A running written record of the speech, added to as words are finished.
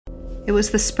It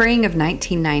was the spring of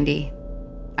 1990.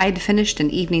 I had finished an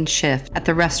evening shift at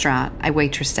the restaurant I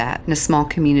waitressed at in a small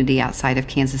community outside of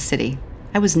Kansas City.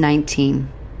 I was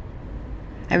 19.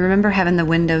 I remember having the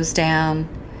windows down,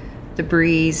 the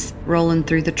breeze rolling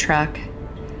through the truck.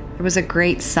 There was a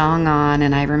great song on,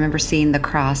 and I remember seeing the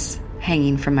cross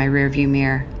hanging from my rearview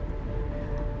mirror.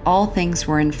 All things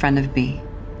were in front of me.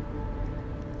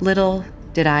 Little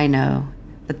did I know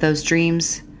that those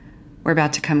dreams were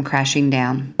about to come crashing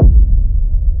down.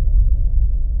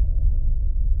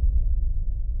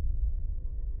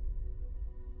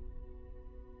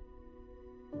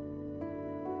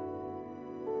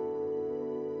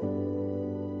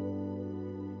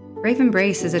 Brave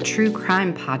Embrace is a true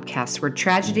crime podcast where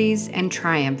tragedies and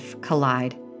triumph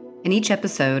collide. In each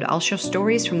episode, I'll share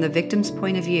stories from the victim's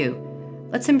point of view.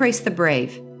 Let's embrace the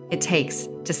brave it takes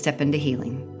to step into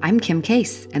healing. I'm Kim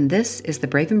Case, and this is the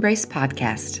Brave Embrace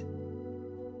podcast.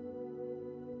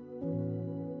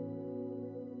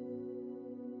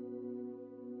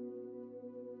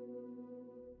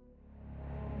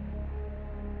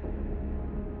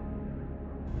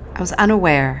 I was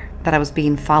unaware that I was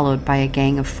being followed by a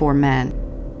gang of 4 men.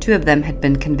 2 of them had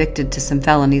been convicted to some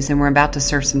felonies and were about to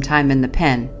serve some time in the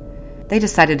pen. They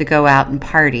decided to go out and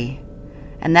party,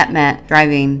 and that meant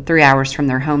driving 3 hours from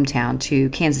their hometown to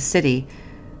Kansas City,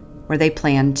 where they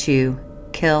planned to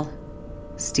kill,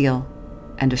 steal,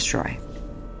 and destroy.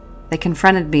 They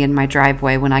confronted me in my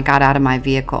driveway when I got out of my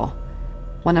vehicle.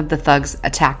 One of the thugs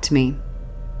attacked me,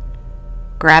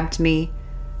 grabbed me,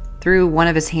 threw one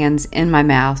of his hands in my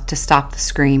mouth to stop the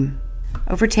scream.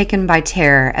 Overtaken by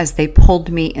terror as they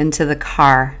pulled me into the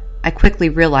car, I quickly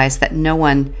realized that no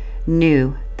one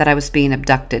knew that I was being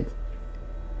abducted.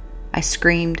 I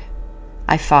screamed,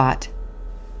 I fought,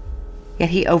 yet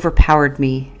he overpowered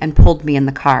me and pulled me in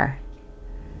the car.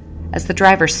 As the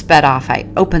driver sped off, I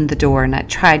opened the door and I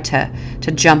tried to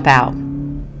jump out.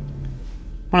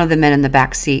 One of the men in the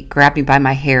back seat grabbed me by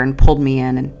my hair and pulled me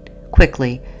in and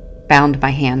quickly bound my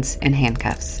hands in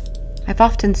handcuffs. I've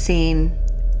often seen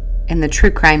in the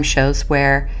true crime shows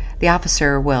where the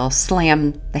officer will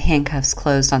slam the handcuffs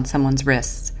closed on someone's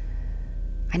wrists.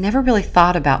 I never really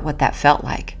thought about what that felt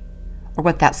like or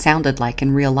what that sounded like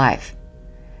in real life.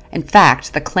 In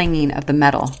fact, the clanging of the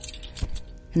metal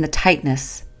and the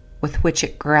tightness with which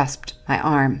it grasped my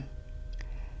arm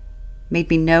made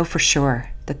me know for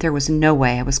sure that there was no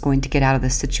way I was going to get out of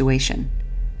this situation.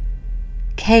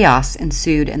 Chaos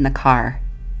ensued in the car.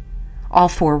 All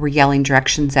 4 were yelling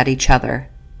directions at each other.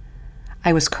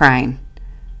 I was crying,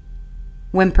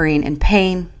 whimpering in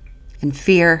pain, in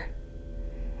fear,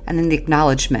 and in the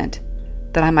acknowledgement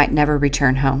that I might never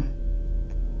return home.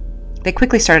 They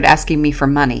quickly started asking me for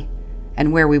money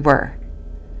and where we were,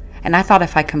 and I thought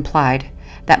if I complied,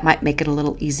 that might make it a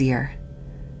little easier.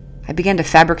 I began to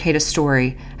fabricate a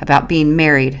story about being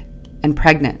married and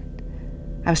pregnant.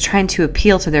 I was trying to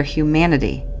appeal to their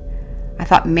humanity. I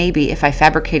thought maybe if I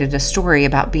fabricated a story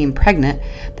about being pregnant,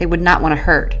 they would not want to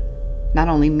hurt not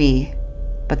only me,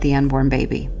 but the unborn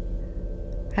baby.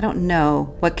 I don't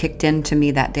know what kicked into me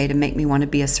that day to make me want to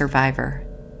be a survivor.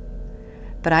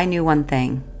 But I knew one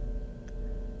thing.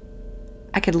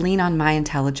 I could lean on my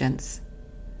intelligence.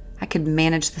 I could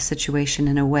manage the situation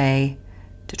in a way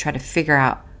to try to figure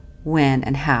out when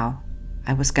and how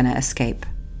I was going to escape.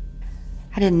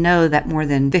 I didn't know that more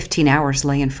than 15 hours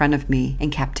lay in front of me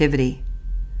in captivity.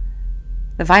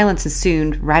 The violence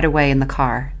ensued right away in the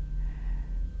car.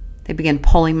 They began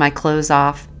pulling my clothes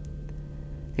off.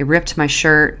 They ripped my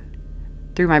shirt,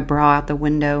 threw my bra out the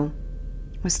window.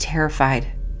 I was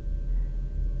terrified.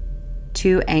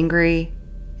 2 angry,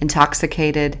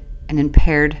 intoxicated, and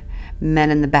impaired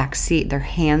men in the back seat, their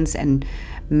hands and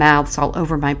mouths all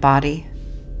over my body.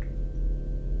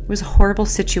 It was a horrible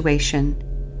situation.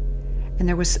 And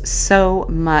there was so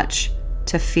much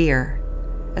to fear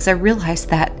as I realized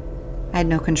that I had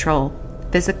no control,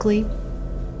 physically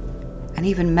and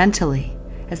even mentally,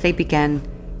 as they began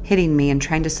hitting me and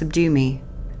trying to subdue me.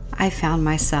 I found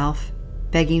myself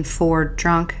begging 4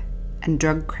 drunk and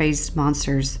drug-crazed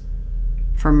monsters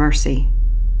for mercy.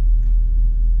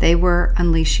 They were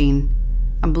unleashing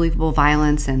unbelievable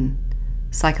violence and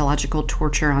psychological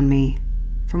torture on me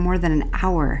for more than an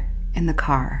hour in the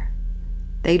car.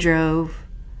 They drove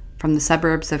from the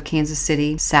suburbs of Kansas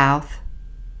City south.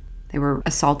 They were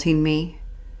assaulting me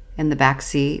in the back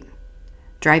seat,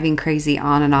 driving crazy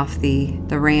on and off the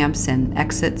ramps and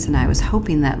exits, and I was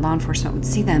hoping that law enforcement would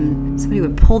see them. Somebody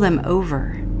would pull them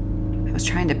over. I was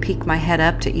trying to peek my head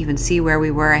up to even see where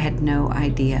we were. I had no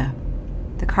idea.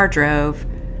 The car drove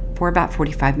for about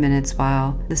 45 minutes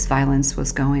while this violence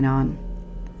was going on.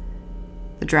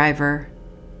 The driver,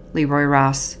 Leroy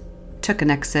Ross, took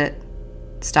an exit,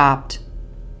 stopped,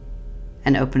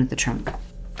 and opened the trunk.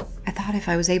 I thought if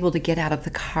I was able to get out of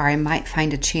the car, I might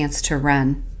find a chance to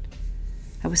run.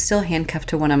 I was still handcuffed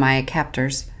to one of my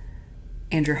captors,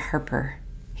 Andrew Harper.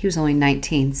 He was only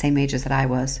 19, same age as that I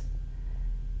was.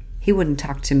 He wouldn't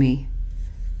talk to me.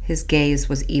 His gaze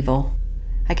was evil.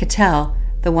 I could tell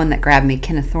the one that grabbed me,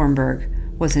 Kenneth Thornburg,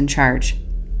 was in charge.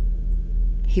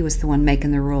 He was the one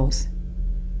making the rules.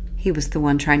 He was the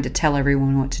one trying to tell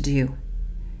everyone what to do.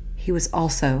 He was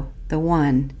also the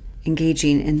one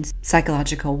engaging in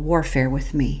psychological warfare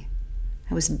with me.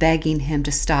 I was begging him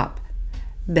to stop,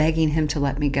 begging him to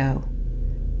let me go,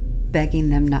 begging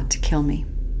them not to kill me.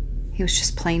 He was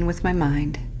just playing with my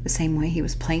mind the same way he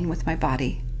was playing with my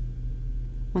body.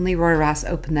 When Leroy Ross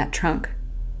opened that trunk,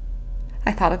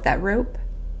 I thought of that rope.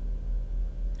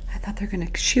 I thought they're going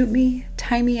to shoot me,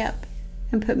 tie me up,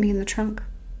 and put me in the trunk.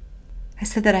 I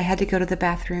said that I had to go to the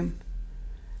bathroom.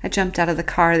 I jumped out of the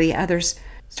car. The others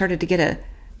started to get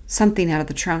something out of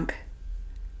the trunk.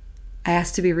 I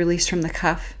asked to be released from the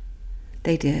cuff.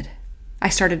 They did. I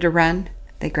started to run.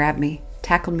 They grabbed me,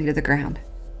 tackled me to the ground.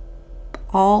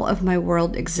 All of my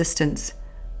world existence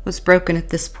was broken at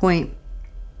this point.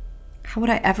 How would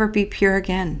I ever be pure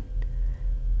again?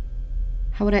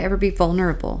 How would I ever be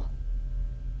vulnerable?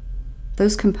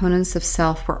 Those components of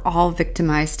self were all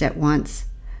victimized at once.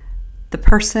 The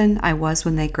person I was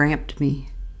when they grabbed me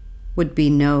would be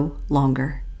no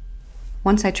longer.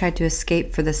 Once I tried to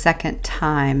escape for the second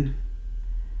time,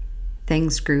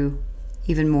 things grew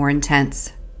even more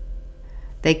intense.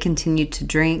 They continued to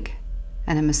drink,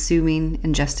 and I'm assuming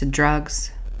ingested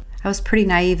drugs. I was pretty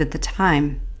naive at the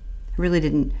time. I really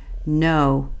didn't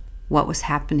know what was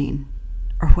happening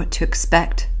or what to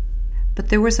expect. But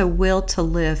there was a will to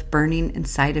live burning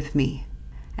inside of me,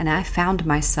 and I found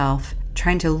myself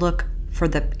trying to look for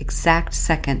the exact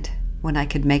second when I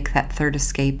could make that third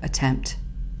escape attempt.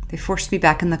 They forced me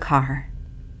back in the car,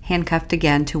 handcuffed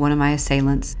again to one of my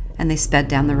assailants, and they sped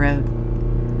down the road.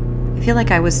 I feel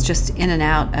like I was just in and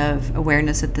out of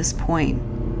awareness at this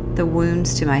point. The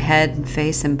wounds to my head and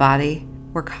face and body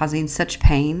were causing such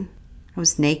pain. I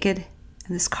was naked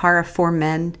in this car of 4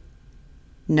 men,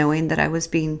 knowing that I was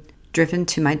being driven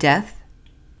to my death.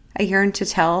 I yearned to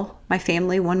tell my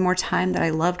family one more time that I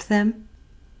loved them,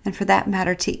 and for that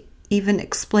matter, to even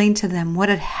explain to them what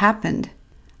had happened.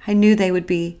 I knew they would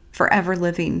be forever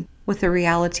living with the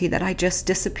reality that I just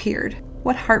disappeared.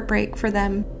 What heartbreak for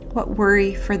them, what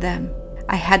worry for them.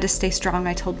 I had to stay strong,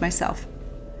 I told myself.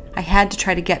 I had to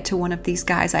try to get to one of these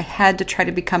guys. I had to try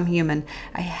to become human.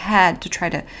 I had to try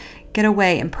to get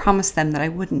away and promise them that I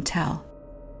wouldn't tell.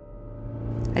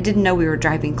 I didn't know we were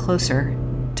driving closer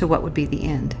to what would be the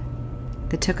end.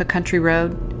 They took a country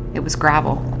road. It was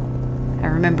gravel. I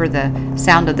remember the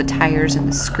sound of the tires and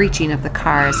the screeching of the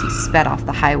car as he sped off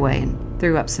the highway and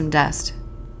threw up some dust.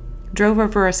 Drove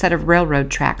over a set of railroad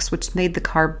tracks, which made the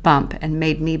car bump and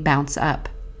made me bounce up.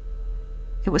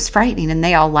 It was frightening, and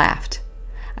they all laughed.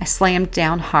 I slammed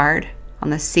down hard on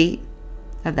the seat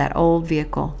of that old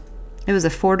vehicle. It was a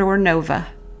 4-door Nova.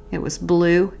 It was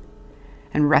blue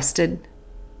and rusted,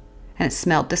 and it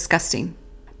smelled disgusting.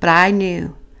 But I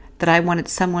knew that I wanted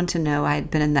someone to know I had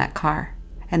been in that car,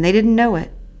 and they didn't know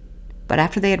it. But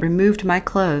after they had removed my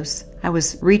clothes, I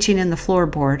was reaching in the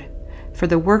floorboard for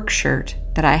the work shirt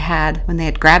that I had when they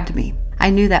had grabbed me. I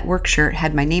knew that work shirt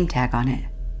had my name tag on it.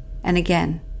 And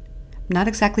again, I'm not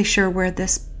exactly sure where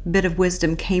this bit of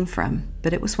wisdom came from,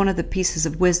 but it was one of the pieces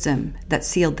of wisdom that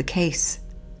sealed the case.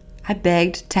 I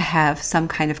begged to have some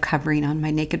kind of covering on my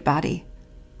naked body.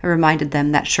 I reminded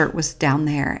them that shirt was down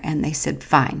there, and they said,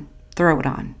 "Fine, throw it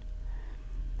on."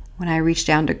 When I reached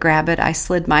down to grab it, I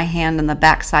slid my hand on the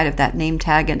back side of that name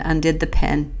tag and undid the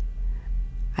pin.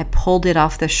 I pulled it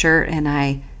off the shirt and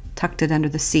I tucked it under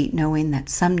the seat, knowing that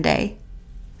someday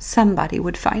somebody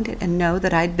would find it and know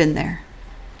that I'd been there.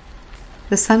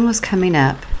 The sun was coming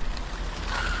up,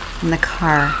 and the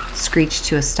car screeched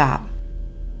to a stop.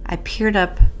 I peered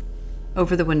up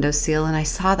over the windowsill, and I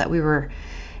saw that we were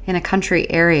in a country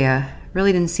area.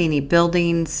 Really didn't see any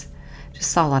buildings,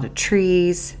 just saw a lot of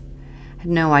trees. I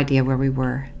had no idea where we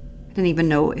were. I didn't even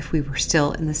know if we were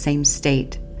still in the same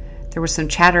state. There was some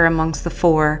chatter amongst the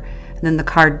 4, and then the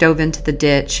car dove into the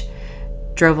ditch,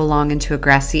 drove along into a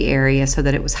grassy area so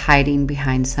that it was hiding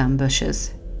behind some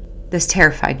bushes. This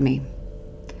terrified me.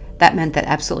 That meant that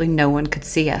absolutely no one could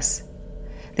see us.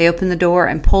 They opened the door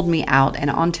and pulled me out and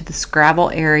onto this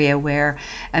gravel area where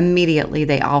immediately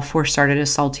they all 4 started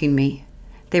assaulting me.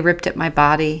 They ripped at my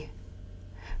body,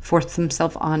 forced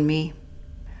themselves on me.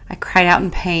 I cried out in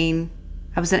pain.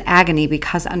 I was in agony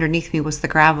because underneath me was the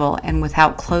gravel, and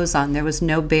without clothes on, there was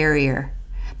no barrier.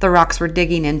 The rocks were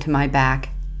digging into my back,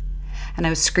 and I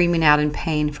was screaming out in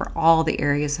pain for all the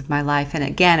areas of my life. And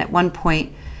again, at one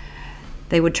point,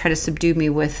 they would try to subdue me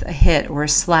with a hit or a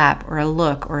slap or a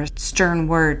look or a stern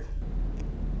word.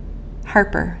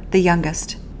 Harper, the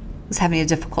youngest, was having a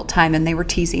difficult time, and they were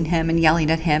teasing him and yelling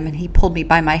at him, and he pulled me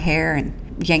by my hair and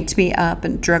yanked me up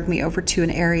and dragged me over to an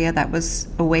area that was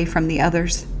away from the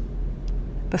others.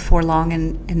 Before long,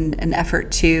 in an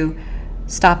effort to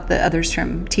stop the others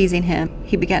from teasing him,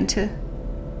 he began to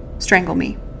strangle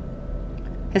me.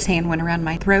 His hand went around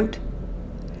my throat,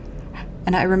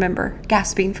 and I remember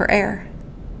gasping for air.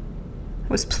 I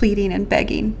was pleading and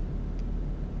begging.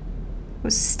 I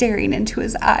was staring into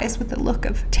his eyes with a look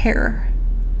of terror.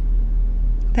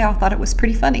 They all thought it was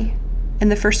pretty funny. In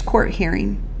the first court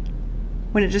hearing,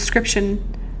 when a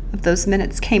description of those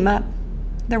minutes came up,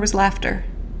 there was laughter.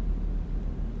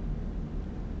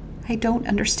 I don't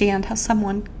understand how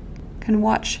someone can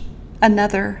watch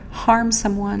another harm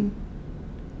someone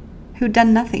who'd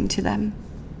done nothing to them.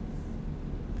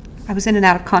 I was in and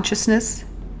out of consciousness,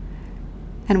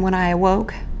 and when I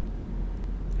awoke,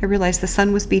 I realized the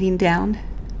sun was beating down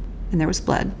and there was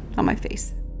blood on my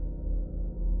face.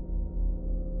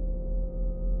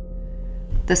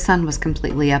 The sun was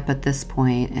completely up at this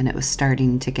point, and it was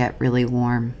starting to get really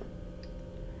warm.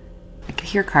 I could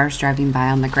hear cars driving by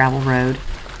on the gravel road,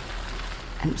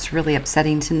 and it was really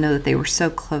upsetting to know that they were so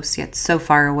close yet so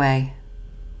far away.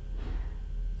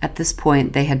 At this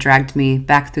point, they had dragged me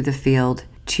back through the field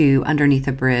to underneath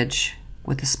a bridge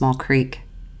with a small creek.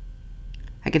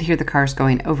 I could hear the cars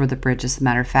going over the bridge, as a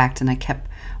matter of fact, and I kept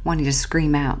wanting to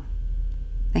scream out.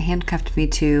 They handcuffed me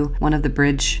to one of the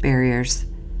bridge barriers,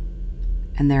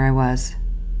 and there I was.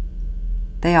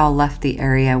 They all left the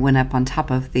area, went up on top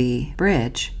of the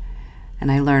bridge,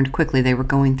 and I learned quickly they were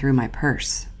going through my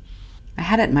purse. I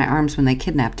had it in my arms when they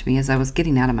kidnapped me as I was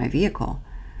getting out of my vehicle.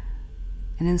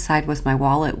 And inside was my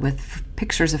wallet with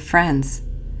pictures of friends.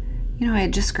 You know, I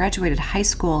had just graduated high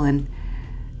school, and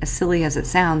as silly as it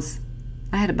sounds,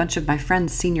 I had a bunch of my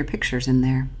friends' senior pictures in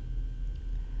there.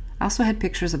 I also had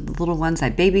pictures of the little ones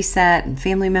I babysat and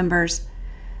family members,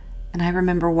 and I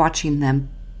remember watching them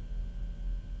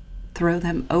throw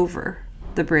them over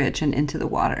the bridge and into the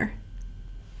water.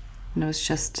 And I was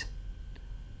just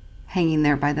hanging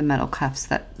there by the metal cuffs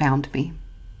that bound me.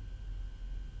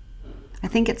 I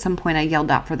think at some point I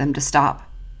yelled out for them to stop.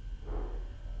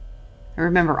 I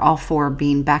remember all four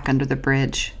being back under the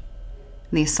bridge,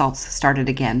 and the assaults started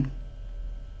again.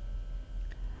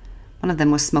 One of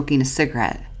them was smoking a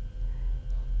cigarette,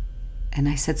 and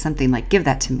I said something like, "Give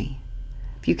that to me.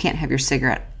 If you can't have your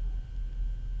cigarette,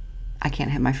 I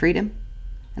can't have my freedom,"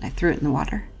 and I threw it in the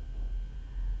water.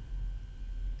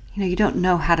 You know, you don't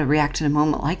know how to react in a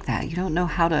moment like that. You don't know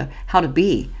how to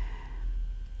be.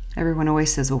 Everyone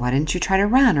always says, "Well, why didn't you try to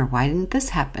run?" or "Why didn't this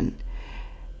happen?"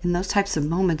 In those types of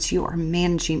moments, you are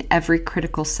managing every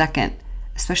critical second,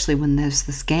 especially when there's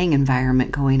this gang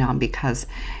environment going on, because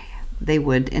they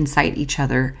would incite each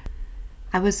other.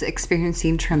 I was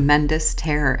experiencing tremendous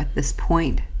terror at this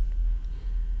point.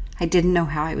 I didn't know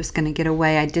how I was going to get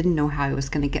away. I didn't know how I was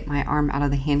going to get my arm out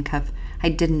of the handcuff. I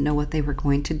didn't know what they were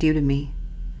going to do to me.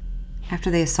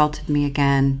 After they assaulted me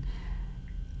again,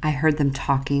 I heard them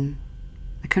talking.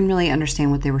 I couldn't really understand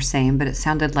what they were saying, but it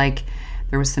sounded like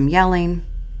there was some yelling,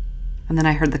 and then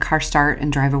I heard the car start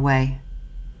and drive away.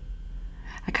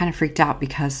 I kind of freaked out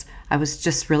because I was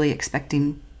just really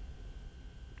expecting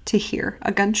to hear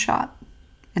a gunshot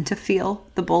and to feel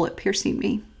the bullet piercing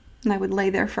me, and I would lay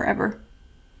there forever.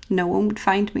 No one would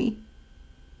find me.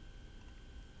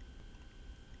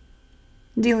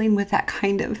 Dealing with that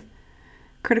kind of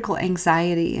critical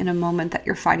anxiety in a moment that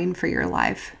you're fighting for your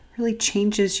life really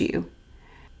changes you.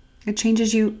 It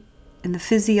changes you in the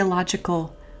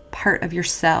physiological part of your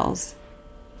cells.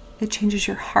 It changes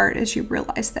your heart as you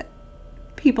realize that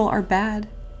people are bad.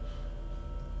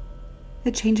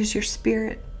 It changes your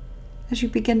spirit as you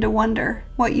begin to wonder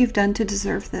what you've done to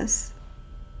deserve this.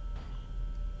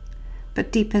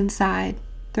 But deep inside,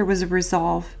 there was a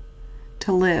resolve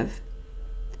to live.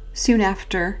 Soon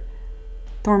after,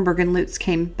 Thornburg and Lutz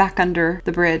came back under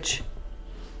the bridge.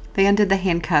 They undid the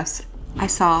handcuffs. I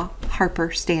saw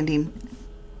Harper standing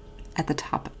at the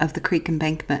top of the creek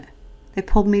embankment. They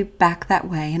pulled me back that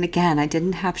way, and again, I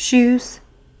didn't have shoes,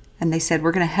 and they said,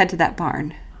 "We're going to head to that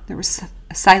barn." There was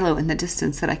a silo in the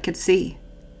distance that I could see,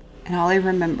 and all I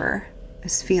remember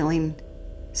is feeling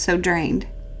so drained,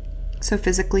 so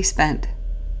physically spent,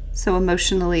 so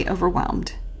emotionally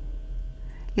overwhelmed,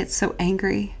 yet so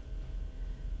angry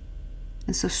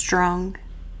and so strong,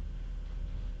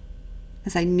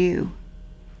 as I knew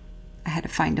I had to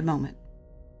find a moment.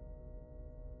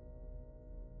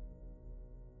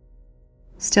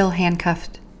 Still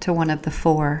handcuffed to one of the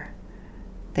four,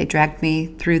 they dragged me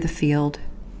through the field,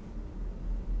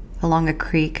 along a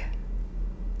creek,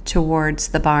 towards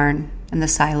the barn and the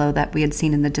silo that we had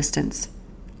seen in the distance.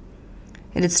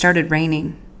 It had started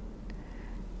raining,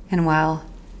 and while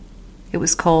it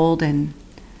was cold and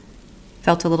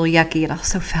felt a little yucky, it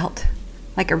also felt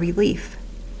like a relief,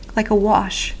 like a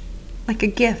wash, like a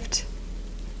gift.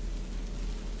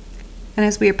 And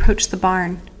as we approached the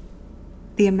barn,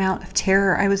 the amount of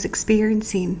terror I was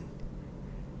experiencing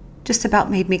just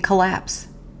about made me collapse.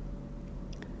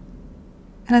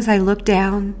 And as I looked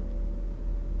down,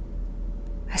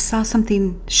 I saw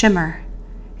something shimmer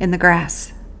in the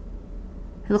grass.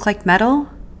 It looked like metal.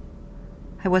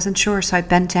 I wasn't sure, so I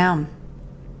bent down.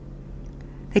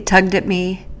 They tugged at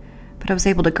me, but I was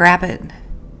able to grab it.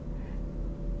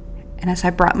 And as I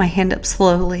brought my hand up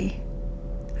slowly,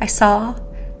 I saw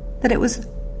that it was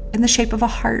in the shape of a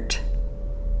heart.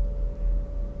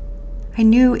 I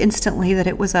knew instantly that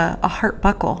it was a heart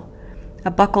buckle,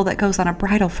 a buckle that goes on a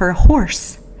bridle for a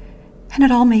horse. And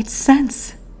it all made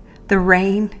sense. The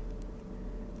rain,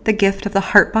 the gift of the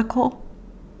heart buckle.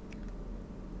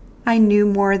 I knew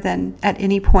more than at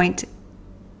any point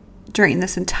during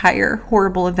this entire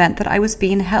horrible event that I was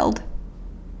being held.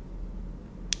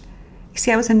 You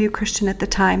see, I was a new Christian at the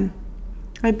time.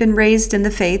 I'd been raised in the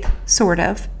faith, sort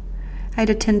of. I'd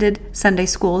attended Sunday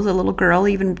school as a little girl,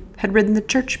 even had ridden the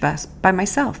church bus by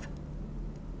myself.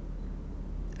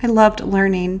 I loved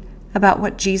learning about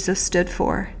what Jesus stood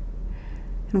for.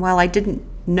 And while I didn't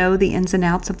know the ins and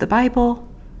outs of the Bible,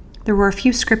 there were a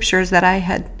few scriptures that I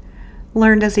had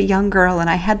learned as a young girl, and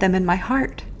I had them in my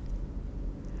heart.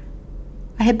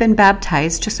 I had been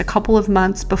baptized just a couple of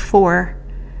months before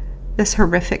this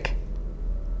horrific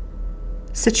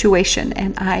situation,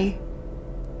 and I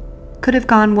could have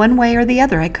gone one way or the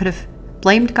other. I could have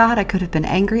blamed God. I could have been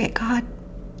angry at God.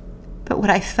 But what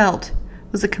I felt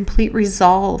was a complete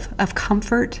resolve of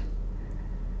comfort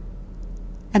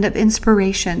and of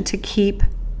inspiration to keep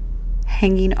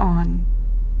hanging on.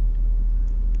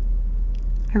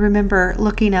 I remember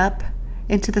looking up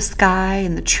into the sky,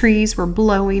 and the trees were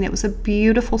blowing. It was a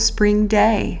beautiful spring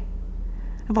day.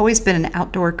 I've always been an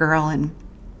outdoor girl, and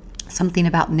something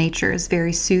about nature is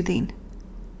very soothing.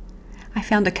 I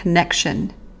found a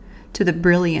connection to the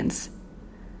brilliance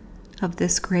of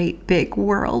this great big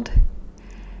world.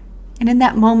 And in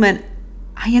that moment,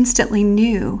 I instantly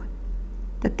knew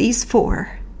that these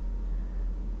four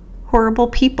horrible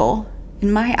people,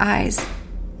 in my eyes,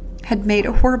 had made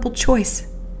a horrible choice.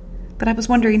 But I was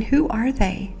wondering, who are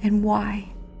they and why?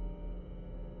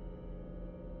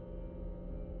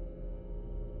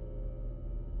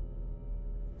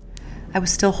 I was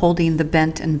still holding the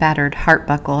bent and battered heart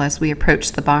buckle as we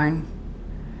approached the barn.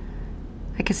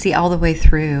 I could see all the way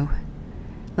through.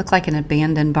 It looked like an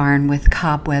abandoned barn with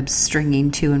cobwebs stringing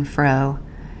to and fro,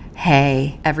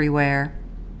 hay everywhere.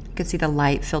 I could see the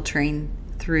light filtering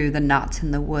through the knots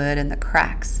in the wood and the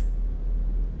cracks.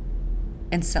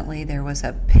 Instantly, there was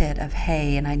a pit of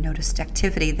hay, and I noticed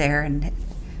activity there, and it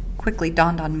quickly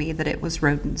dawned on me that it was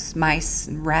rodents, mice,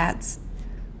 and rats.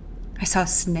 I saw a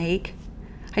snake.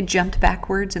 I jumped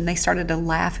backwards, and they started to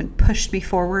laugh and pushed me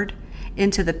forward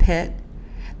into the pit.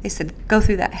 They said, "Go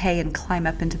through that hay and climb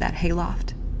up into that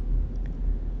hayloft."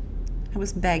 I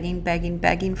was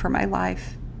begging for my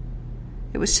life.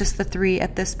 It was just the three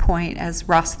at this point, as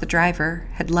Ross, the driver,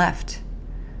 had left.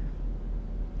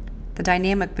 The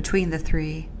dynamic between the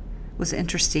three was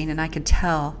interesting, and I could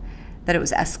tell that it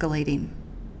was escalating.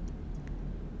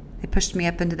 They pushed me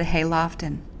up into the hayloft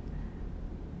and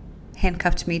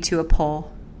handcuffed me to a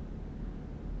pole.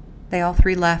 They all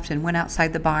three left and went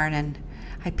outside the barn, and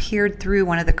I peered through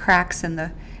one of the cracks in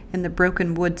the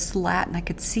broken wood slat, and I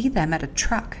could see them at a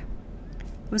truck.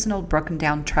 It was an old broken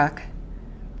down truck,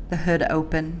 the hood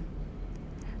open.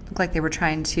 It looked like they were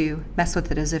trying to mess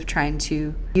with it, as if trying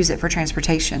to use it for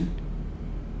transportation.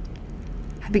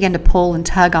 I began to pull and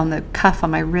tug on the cuff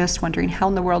on my wrist, wondering how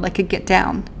in the world I could get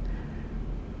down.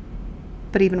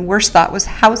 But even worse thought was,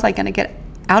 how was I going to get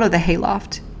out of the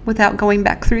hayloft without going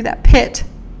back through that pit?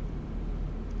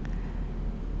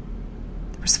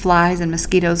 There was flies and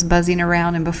mosquitoes buzzing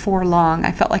around, and before long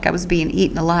I felt like I was being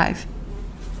eaten alive.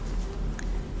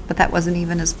 But that wasn't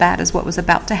even as bad as what was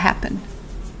about to happen.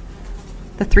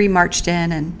 The three marched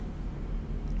in, and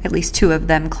at least two of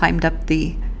them climbed up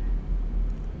the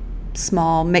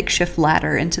small makeshift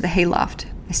ladder into the hayloft.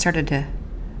 They started to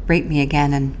rape me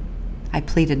again, and I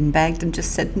pleaded and begged and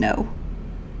just said no.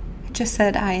 I just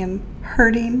said, "I am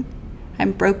hurting.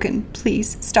 I'm broken.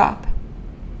 Please stop."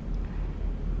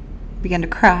 I began to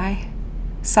cry,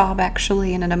 sob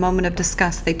actually, and in a moment of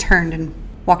disgust they turned and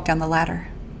walked down the ladder.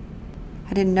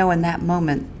 I didn't know in that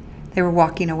moment they were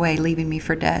walking away, leaving me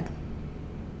for dead.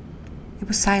 It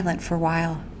was silent for a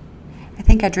while. I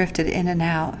think I drifted in and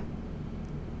out.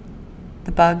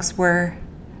 The bugs were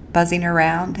buzzing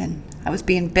around, and I was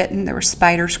being bitten. There were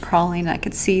spiders crawling, and I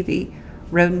could see the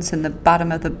rodents in the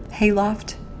bottom of the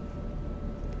hayloft.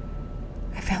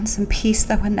 I found some peace,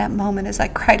 though, in that moment as I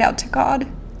cried out to God.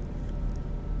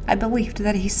 I believed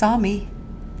that He saw me.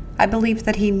 I believed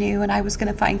that He knew, and I was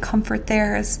going to find comfort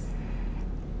there as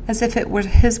if it were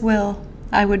His will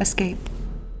I would escape.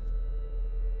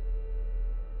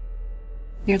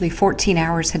 Nearly 14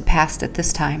 hours had passed at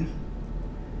this time.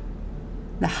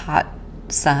 The hot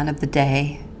sun of the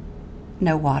day,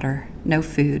 no water, no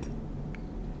food.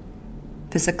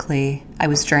 Physically, I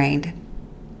was drained.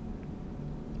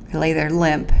 I lay there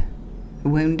limp,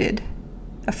 wounded,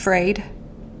 afraid.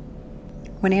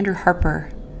 When Andrew Harper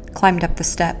climbed up the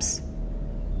steps,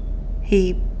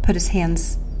 he put his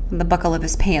hands on the buckle of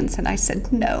his pants, and I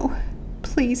said, "No,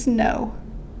 please no."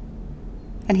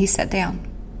 And he sat down.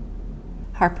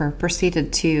 Harper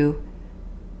proceeded to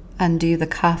undo the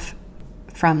cuff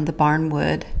from the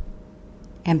barnwood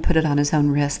and put it on his own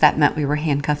wrist. That meant we were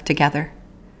handcuffed together.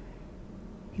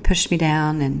 He pushed me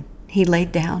down and he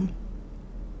laid down.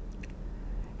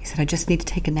 He said, "I just need to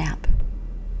take a nap."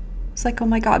 I was like, "Oh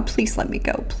my God, please let me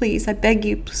go. Please, I beg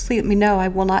you, please let me know. I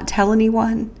will not tell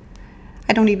anyone.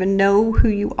 I don't even know who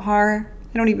you are.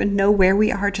 I don't even know where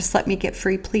we are. Just let me get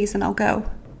free, please, and I'll go."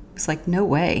 I was like, "No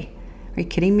way. Are you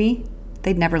kidding me?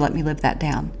 They'd never let me live that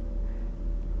down."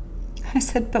 I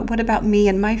said, "But what about me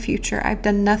and my future? I've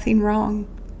done nothing wrong.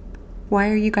 Why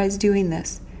are you guys doing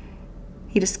this?"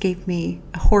 He just gave me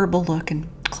a horrible look and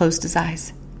closed his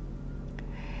eyes.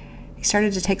 He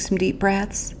started to take some deep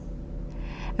breaths,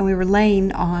 and we were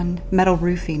laying on metal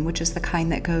roofing, which is the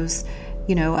kind that goes,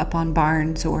 up on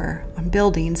barns or on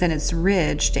buildings, and it's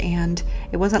ridged, and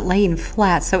it wasn't laying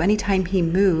flat, so anytime he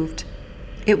moved,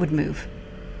 it would move.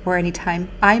 Or anytime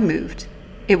I moved,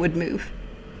 it would move.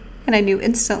 And I knew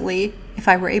instantly if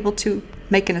I were able to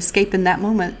make an escape in that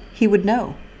moment, he would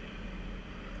know.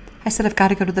 I said, "I've got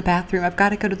to go to the bathroom. I've got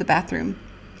to go to the bathroom."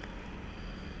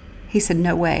 He said,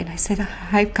 "No way." And I said,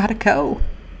 "I've got to go."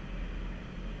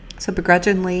 So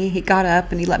begrudgingly, he got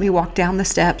up and he let me walk down the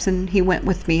steps, and he went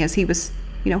with me as he was,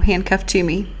 handcuffed to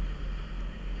me.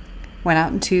 Went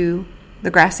out into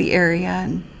the grassy area,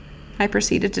 and I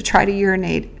proceeded to try to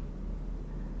urinate.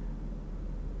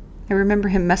 I remember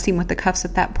him messing with the cuffs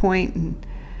at that point, and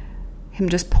him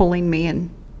just pulling me and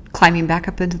climbing back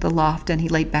up into the loft, and he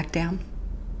laid back down.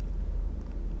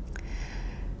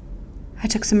 I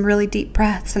took some really deep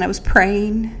breaths, and I was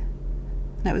praying,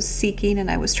 and I was seeking, and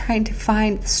I was trying to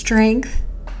find strength,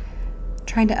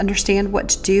 trying to understand what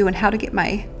to do and how to get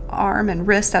my arm and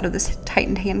wrist out of this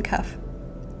tightened handcuff.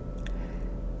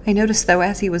 I noticed, though,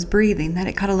 as he was breathing, that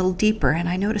it got a little deeper, and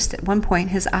I noticed at one point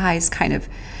his eyes kind of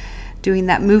doing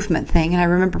that movement thing, and I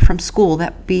remember from school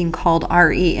that being called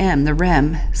REM, the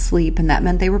REM sleep, and that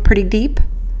meant they were pretty deep.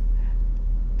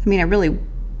 I mean, I really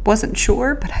wasn't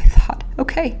sure, but I thought,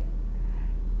 okay.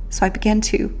 So I began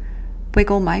to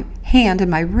wiggle my hand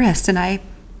and my wrist, and I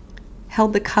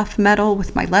held the cuff metal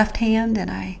with my left hand, and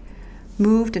I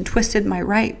moved and twisted my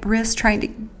right wrist trying to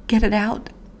get it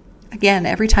out. Again,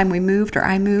 every time we moved or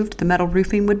I moved, the metal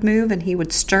roofing would move and he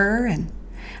would stir, and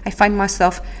I find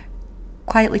myself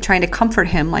quietly trying to comfort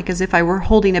him, like as if I were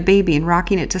holding a baby and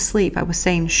rocking it to sleep. I was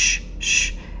saying, "Shh,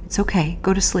 shh, it's okay,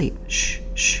 go to sleep, shh,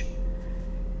 shh."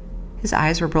 His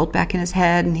eyes were rolled back in his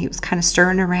head, and he was kind of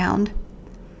stirring around.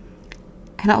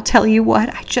 And I'll tell you what,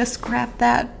 I just grabbed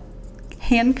that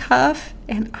handcuff,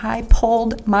 and I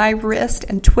pulled my wrist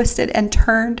and twisted and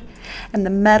turned, and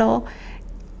the metal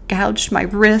gouged my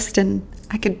wrist, and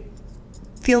I could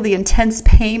feel the intense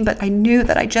pain, but I knew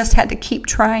that I just had to keep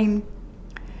trying.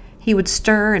 He would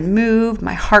stir and move.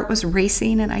 My heart was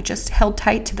racing, and I just held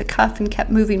tight to the cuff and kept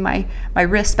moving my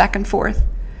wrist back and forth.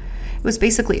 It was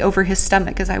basically over his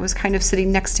stomach as I was kind of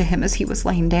sitting next to him as he was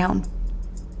laying down.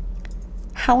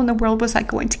 How in the world was I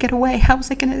going to get away? How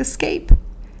was I going to escape?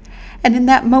 And in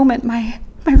that moment, my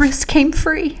wrist came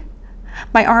free.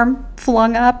 My arm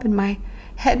flung up and my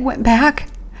head went back.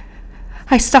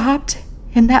 I stopped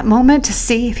in that moment to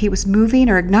see if he was moving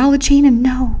or acknowledging, and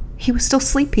no, he was still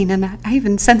sleeping, and I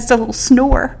even sensed a little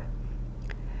snore.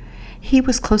 He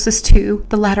was closest to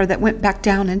the ladder that went back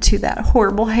down into that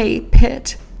horrible hay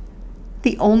pit.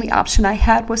 The only option I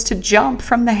had was to jump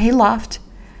from the hayloft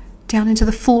down into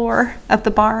the floor of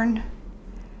the barn.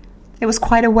 It was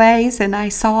quite a ways, and I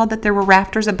saw that there were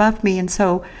rafters above me, and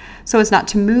so as not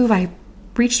to move, I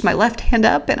reached my left hand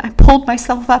up and I pulled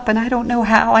myself up, and I don't know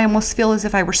how. I almost feel as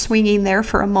if I were swinging there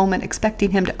for a moment,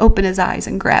 expecting him to open his eyes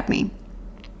and grab me.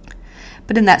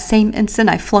 But in that same instant,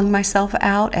 I flung myself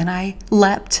out and I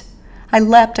leapt.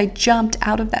 I jumped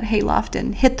out of that hayloft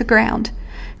and hit the ground.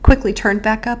 Quickly turned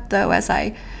back up, though, as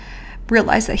I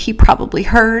realized that he probably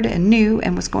heard and knew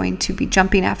and was going to be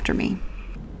jumping after me.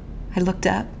 I looked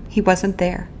up. He wasn't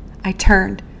there. I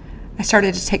turned. I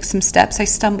started to take some steps. I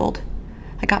stumbled.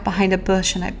 I got behind a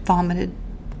bush and I vomited.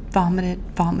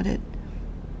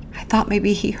 I thought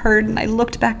maybe he heard, and I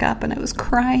looked back up and I was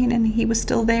crying and he was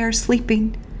still there,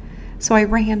 sleeping. So I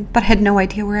ran, but I had no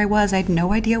idea where I was. I had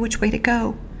no idea which way to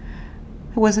go.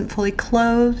 I wasn't fully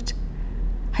clothed.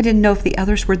 I didn't know if the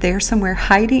others were there somewhere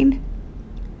hiding.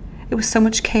 It was so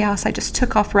much chaos, I just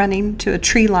took off running to a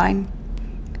tree line.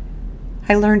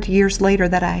 I learned years later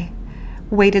that I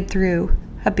waded through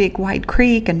a big wide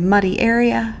creek and muddy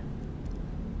area.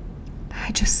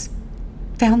 I just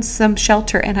found some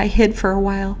shelter and I hid for a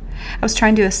while. I was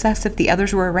trying to assess if the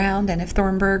others were around and if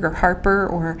Thornburg or Harper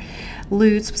or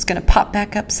Lutz was going to pop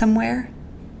back up somewhere.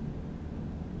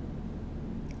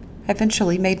 I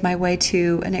eventually made my way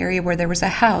to an area where there was a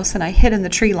house, and I hid in the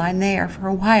tree line there for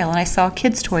a while, and I saw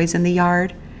kids' toys in the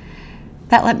yard.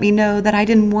 That let me know that I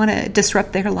didn't want to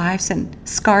disrupt their lives and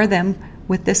scar them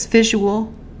with this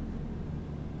visual.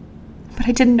 But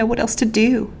I didn't know what else to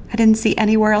do. I didn't see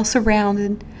anywhere else around,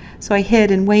 and so I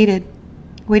hid and waited.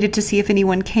 Waited to see if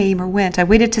anyone came or went. I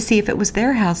waited to see if it was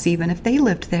their house even, if they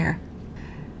lived there.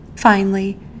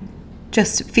 Finally,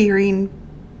 just fearing,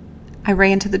 I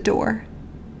ran to the door.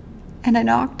 And I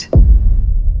knocked.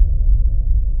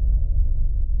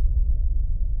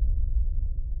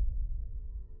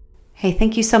 Hey,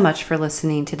 thank you so much for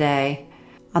listening today.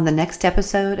 On the next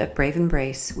episode of Brave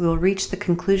Embrace, we will reach the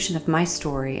conclusion of my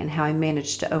story and how I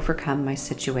managed to overcome my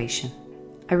situation.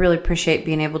 I really appreciate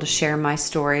being able to share my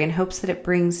story in hopes that it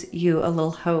brings you a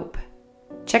little hope.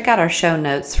 Check out our show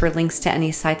notes for links to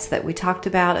any sites that we talked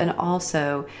about, and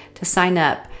also to sign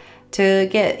up to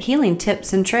get healing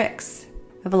tips and tricks.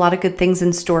 We have a lot of good things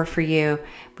in store for you.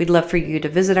 We'd love for you to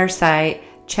visit our site,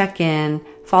 check in,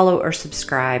 follow, or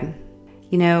subscribe.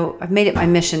 You know, I've made it my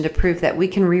mission to prove that we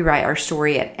can rewrite our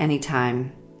story at any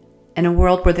time. In a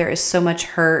world where there is so much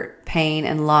hurt, pain,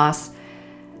 and loss,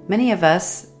 many of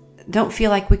us don't feel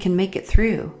like we can make it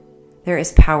through. There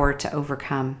is power to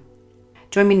overcome.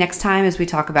 Join me next time as we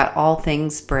talk about all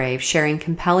things brave, sharing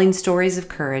compelling stories of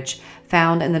courage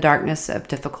found in the darkness of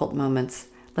difficult moments.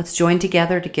 Let's join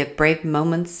together to give brave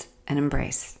moments an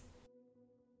embrace.